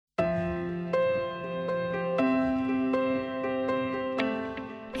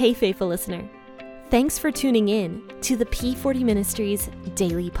Hey, faithful listener. Thanks for tuning in to the P40 Ministries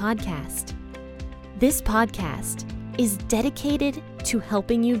Daily Podcast. This podcast is dedicated to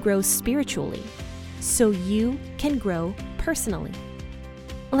helping you grow spiritually so you can grow personally.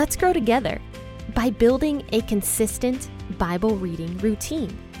 Let's grow together by building a consistent Bible reading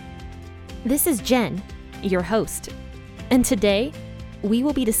routine. This is Jen, your host, and today we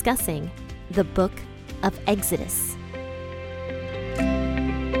will be discussing the book of Exodus.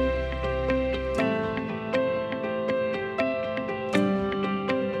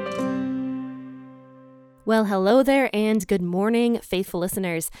 Well, hello there and good morning, faithful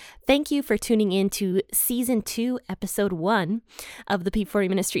listeners. Thank you for tuning in to Season 2, Episode 1 of the P40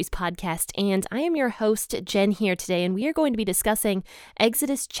 Ministries podcast. And I am your host, Jen, here today, and we are going to be discussing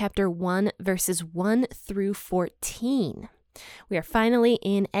Exodus chapter 1, verses 1 through 14. We are finally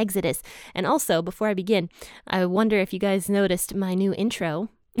in Exodus. And also, before I begin, I wonder if you guys noticed my new intro.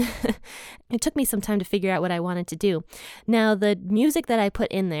 It took me some time to figure out what I wanted to do. Now, the music that I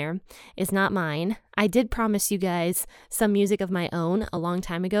put in there is not mine. I did promise you guys some music of my own a long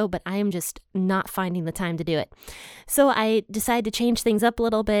time ago, but I am just not finding the time to do it. So I decided to change things up a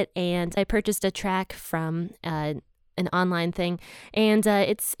little bit, and I purchased a track from an online thing, and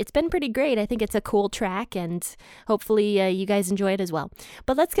it's been pretty great. I think it's a cool track, and hopefully you guys enjoy it as well.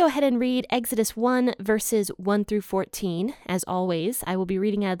 But let's go ahead and read Exodus 1, verses 1 through 14. As always, I will be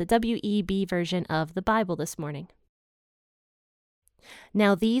reading out of the WEB version of the Bible this morning.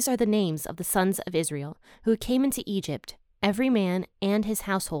 Now these are the names of the sons of Israel who came into Egypt. Every man and his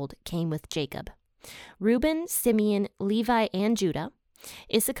household came with Jacob. Reuben, Simeon, Levi, and Judah,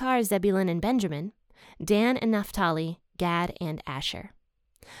 Issachar, Zebulun, and Benjamin, Dan and Naphtali, Gad, and Asher.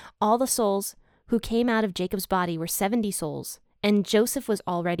 All the souls who came out of Jacob's body were 70 souls, and Joseph was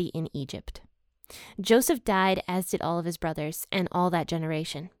already in Egypt. Joseph died, as did all of his brothers, and all that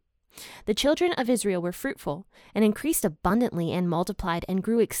generation. The children of Israel were fruitful, and increased abundantly, and multiplied, and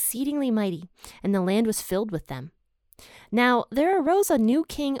grew exceedingly mighty, and the land was filled with them. Now there arose a new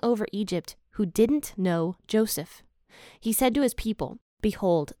king over Egypt, who didn't know Joseph. He said to his people,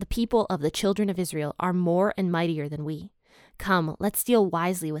 "Behold, the people of the children of Israel are more and mightier than we. Come, let's deal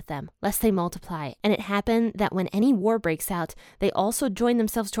wisely with them, lest they multiply. And it happen that when any war breaks out, they also join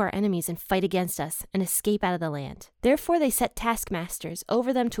themselves to our enemies and fight against us and escape out of the land. Therefore they set taskmasters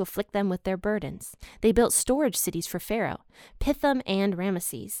over them to afflict them with their burdens. They built storage cities for Pharaoh, Pithom and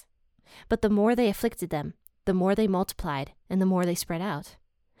Ramesses. But the more they afflicted them, the more they multiplied and the more they spread out.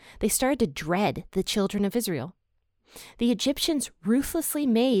 They started to dread the children of Israel. The Egyptians ruthlessly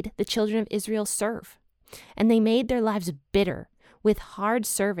made the children of Israel serve, and they made their lives bitter with hard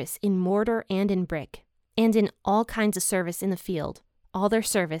service in mortar and in brick, and in all kinds of service in the field, all their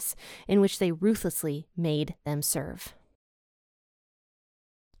service in which they ruthlessly made them serve."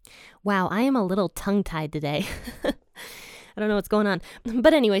 Wow, I am a little tongue-tied today. I don't know what's going on.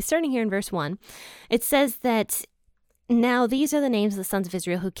 But anyway, starting here in verse 1, it says that now these are the names of the sons of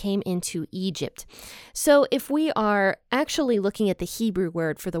Israel who came into Egypt. So if we are actually looking at the Hebrew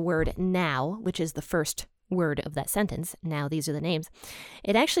word for the word now, which is the first word of that sentence, now these are the names,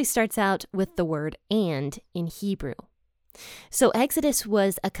 it actually starts out with the word and in Hebrew. So Exodus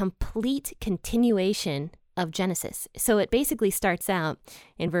was a complete continuation of Genesis. So it basically starts out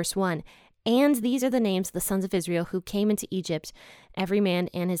in verse 1, "And these are the names of the sons of Israel who came into Egypt. Every man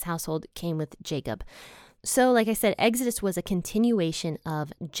and his household came with Jacob." So, like I said, Exodus was a continuation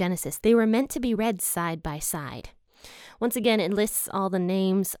of Genesis. They were meant to be read side by side. Once again, it lists all the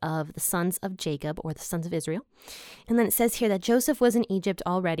names of the sons of Jacob, or the sons of Israel. And then it says here that Joseph was in Egypt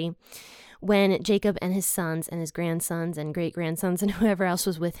already when Jacob and his sons and his grandsons and great-grandsons and whoever else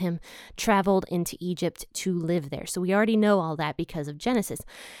was with him traveled into Egypt to live there. So we already know all that because of Genesis.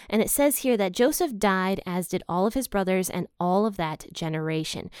 And it says here that Joseph died, as did all of his brothers and all of that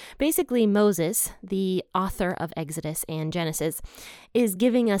generation. Basically, Moses, the author of Exodus and Genesis, is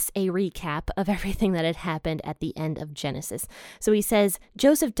giving us a recap of everything that had happened at the end of Genesis. So he says,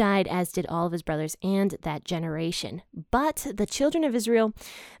 Joseph died, as did all of his brothers and that generation. But the children of Israel,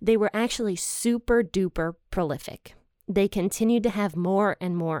 they were actually super duper prolific. They continued to have more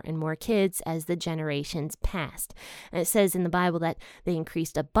and more and more kids as the generations passed. And it says in the Bible that they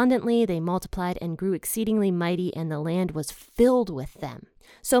increased abundantly, they multiplied and grew exceedingly mighty, and the land was filled with them.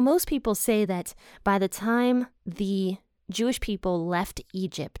 So most people say that by the time the Jewish people left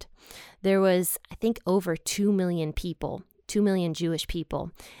Egypt, there was, I think, over 2 million people 2 million Jewish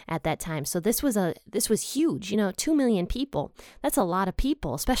people at that time. So this was huge, 2 million people. That's a lot of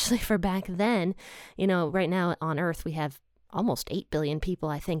people, especially for back then. Right now on Earth, we have almost 8 billion people,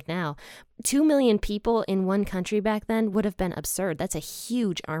 I think now. 2 million people in one country back then would have been absurd. That's a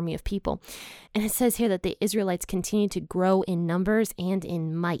huge army of people. And it says here that the Israelites continued to grow in numbers and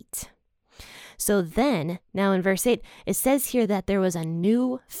in might. So then, now in verse 8, it says here that there was a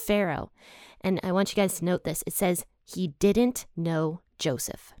new Pharaoh. And I want you guys to note this. It says he didn't know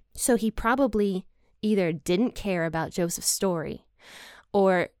Joseph. So he probably either didn't care about Joseph's story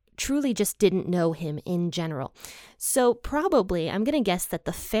or truly just didn't know him in general. So probably, I'm going to guess that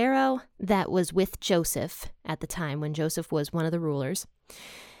the Pharaoh that was with Joseph at the time when Joseph was one of the rulers,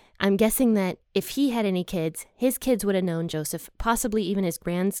 I'm guessing that if he had any kids, his kids would have known Joseph, possibly even his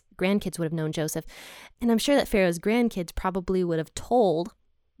grandkids would have known Joseph. And I'm sure that Pharaoh's grandkids probably would have told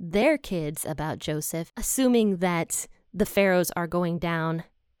their kids about Joseph, assuming that the pharaohs are going down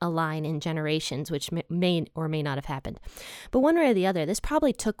a line in generations, which may or may not have happened. But one way or the other, this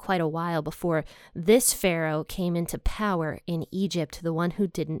probably took quite a while before this pharaoh came into power in Egypt, the one who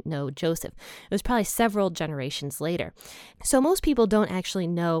didn't know Joseph. It was probably several generations later. So most people don't actually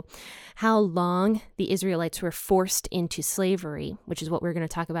know how long the Israelites were forced into slavery, which is what we're going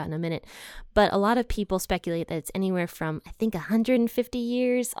to talk about in a minute. But a lot of people speculate that it's anywhere from, I think, 150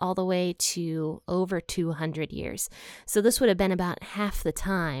 years all the way to over 200 years. So this would have been about half the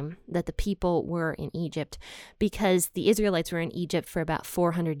time that the people were in Egypt, because the Israelites were in Egypt for about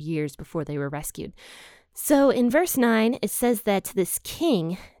 400 years before they were rescued. So in verse 9, it says that this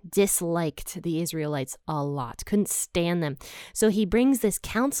king disliked the Israelites a lot, couldn't stand them. So he brings this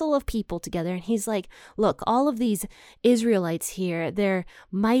council of people together and he's like, look, all of these Israelites here, they're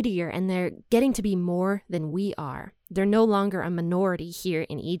mightier and they're getting to be more than we are. They're no longer a minority here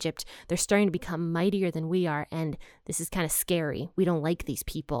in Egypt. They're starting to become mightier than we are, and this is kind of scary. We don't like these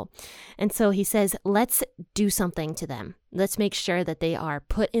people. And so he says, let's do something to them. Let's make sure that they are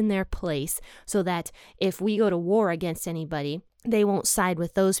put in their place so that if we go to war against anybody, they won't side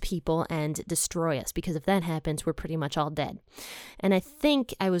with those people and destroy us, because if that happens, we're pretty much all dead. And I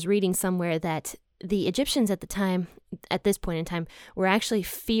think I was reading somewhere that the Egyptians at this point in time, were actually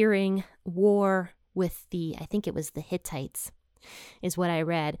fearing war with I think it was the Hittites, is what I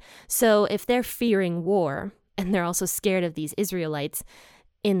read. So if they're fearing war and they're also scared of these Israelites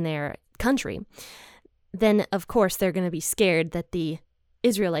in their country, then of course they're going to be scared that the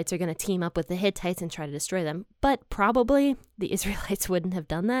Israelites are going to team up with the Hittites and try to destroy them. But probably the Israelites wouldn't have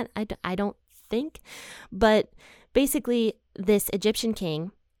done that, I don't think. But basically, this Egyptian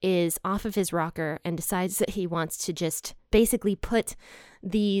king is off of his rocker and decides that he wants to just basically put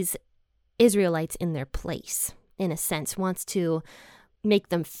these Israelites in their place, in a sense, wants to make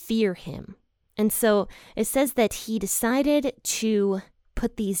them fear him. And so it says that he decided to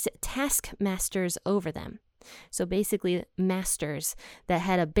put these taskmasters over them. So basically masters that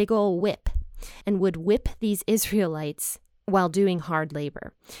had a big old whip and would whip these Israelites while doing hard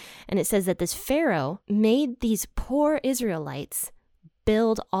labor. And it says that this Pharaoh made these poor Israelites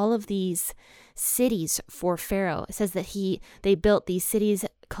build all of these cities for Pharaoh. It says that they built these cities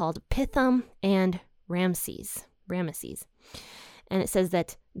called Pithom and Ramesses. And it says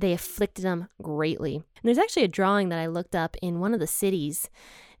that they afflicted them greatly. And there's actually a drawing that I looked up in one of the cities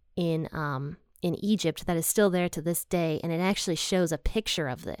in Egypt that is still there to this day, and it actually shows a picture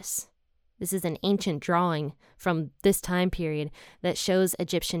of this. This is an ancient drawing from this time period that shows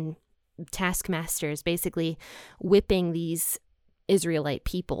Egyptian taskmasters basically whipping these Israelite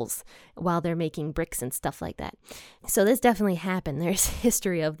peoples while they're making bricks and stuff like that. So this definitely happened. There's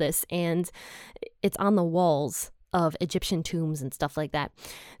history of this, and it's on the walls of Egyptian tombs and stuff like that.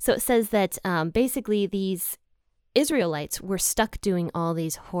 So it says that basically these Israelites were stuck doing all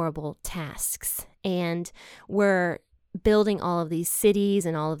these horrible tasks and were building all of these cities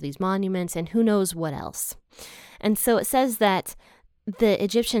and all of these monuments and who knows what else. And so it says that the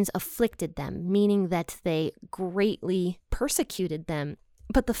Egyptians afflicted them, meaning that they greatly persecuted them.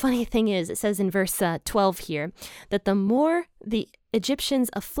 But the funny thing is, it says in verse 12 here, that the more the Egyptians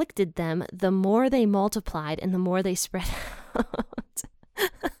afflicted them, the more they multiplied and the more they spread out.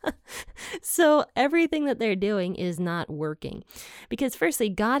 So everything that they're doing is not working. Because firstly,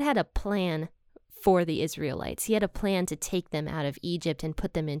 God had a plan for the Israelites. He had a plan to take them out of Egypt and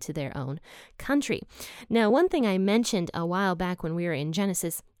put them into their own country. Now, one thing I mentioned a while back when we were in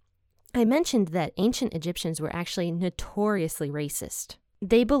Genesis, I mentioned that ancient Egyptians were actually notoriously racist.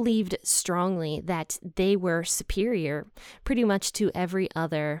 They believed strongly that they were superior pretty much to every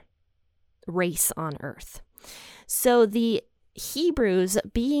other race on earth. So the Hebrews,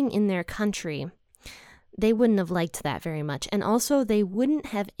 being in their country, they wouldn't have liked that very much. And also, they wouldn't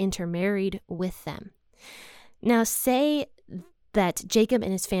have intermarried with them. Now, say that Jacob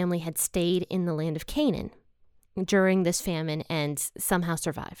and his family had stayed in the land of Canaan, during this famine and somehow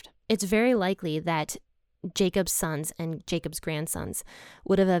survived. It's very likely that Jacob's sons and Jacob's grandsons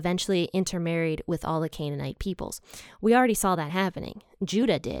would have eventually intermarried with all the Canaanite peoples. We already saw that happening.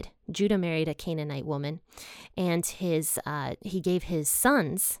 Judah did. Judah married a Canaanite woman, and he gave his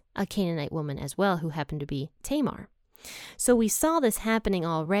sons a Canaanite woman as well, who happened to be Tamar. So we saw this happening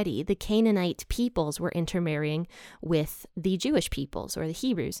already. The Canaanite peoples were intermarrying with the Jewish peoples, or the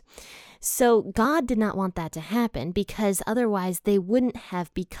Hebrews. So God did not want that to happen, because otherwise they wouldn't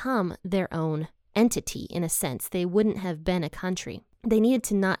have become their own entity, in a sense. They wouldn't have been a country. They needed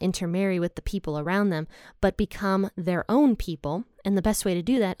to not intermarry with the people around them, but become their own people. And the best way to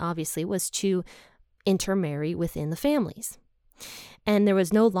do that, obviously, was to intermarry within the families. And there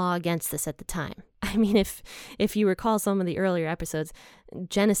was no law against this at the time. I mean, if you recall some of the earlier episodes,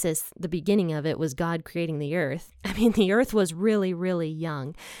 Genesis, the beginning of it was God creating the earth. I mean, the earth was really, really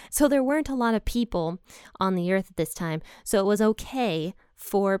young. So there weren't a lot of people on the earth at this time. So it was okay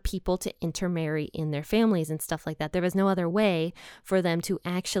for people to intermarry in their families and stuff like that. There was no other way for them to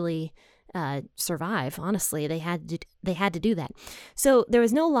actually survive. Honestly, they had to do that. So there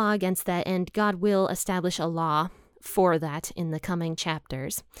was no law against that, and God will establish a law for that in the coming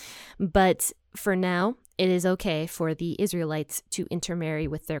chapters. But for now, it is okay for the Israelites to intermarry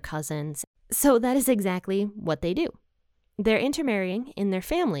with their cousins. So that is exactly what they do. They're intermarrying in their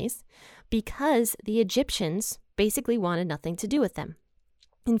families because the Egyptians basically wanted nothing to do with them.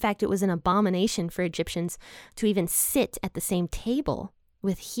 In fact, it was an abomination for Egyptians to even sit at the same table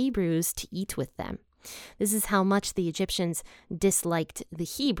with Hebrews to eat with them. This is how much the Egyptians disliked the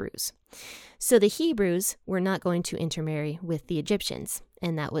Hebrews. So the Hebrews were not going to intermarry with the Egyptians,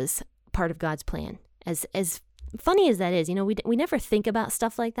 and that was part of God's plan. As funny as that is, we never think about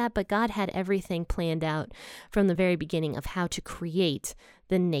stuff like that, but God had everything planned out from the very beginning of how to create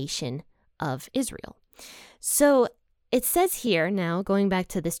the nation of Israel. So it says here, now going back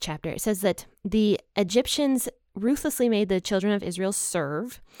to this chapter, it says that the Egyptians ruthlessly made the children of Israel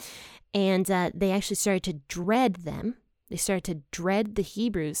serve, and they actually started to dread them. They started to dread the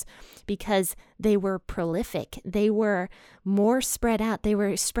Hebrews because they were prolific. They were more spread out. They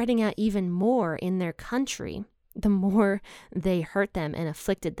were spreading out even more in their country the more they hurt them and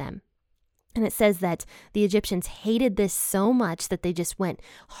afflicted them. And it says that the Egyptians hated this so much that they just went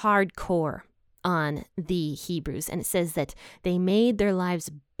hardcore on the Hebrews. And it says that they made their lives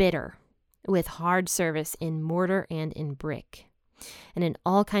bitter with hard service in mortar and in brick, and in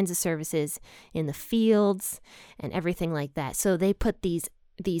all kinds of services in the fields and everything like that. So they put these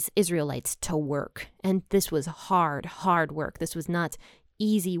Israelites to work. And this was hard work. This was not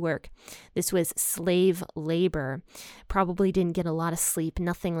easy work. This was slave labor. Probably didn't get a lot of sleep,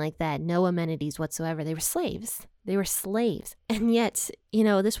 nothing like that. No amenities whatsoever. They were slaves. And yet,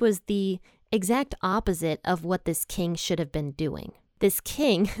 this was the exact opposite of what this king should have been doing. This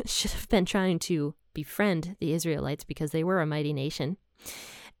king should have been trying to befriend the Israelites because they were a mighty nation.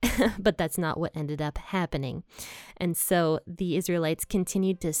 But that's not what ended up happening. And so the Israelites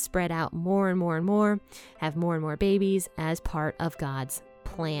continued to spread out more and more and more, have more and more babies as part of God's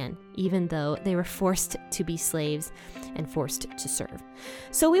plan, even though they were forced to be slaves and forced to serve.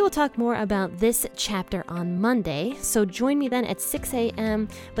 So we will talk more about this chapter on Monday. So join me then at 6 a.m.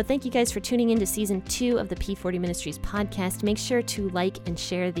 But thank you guys for tuning into season 2 of the P40 Ministries podcast. Make sure to like and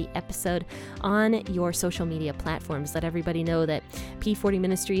share the episode on your social media platforms. Let everybody know that P40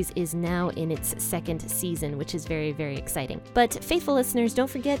 Ministries is now in its second season, which is very, very exciting. But faithful listeners, don't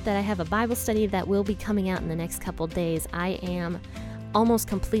forget that I have a Bible study that will be coming out in the next couple days. I am almost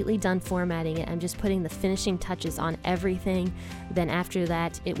completely done formatting it. I'm just putting the finishing touches on everything. Then after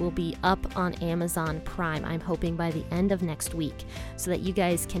that, it will be up on Amazon Prime, I'm hoping by the end of next week, so that you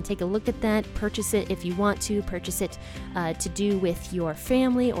guys can take a look at that, purchase it if you want to, purchase it to do with your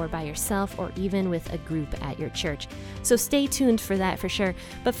family or by yourself or even with a group at your church. So stay tuned for that for sure.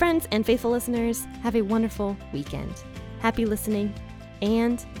 But friends and faithful listeners, have a wonderful weekend. Happy listening,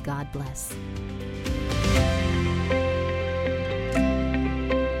 and God bless.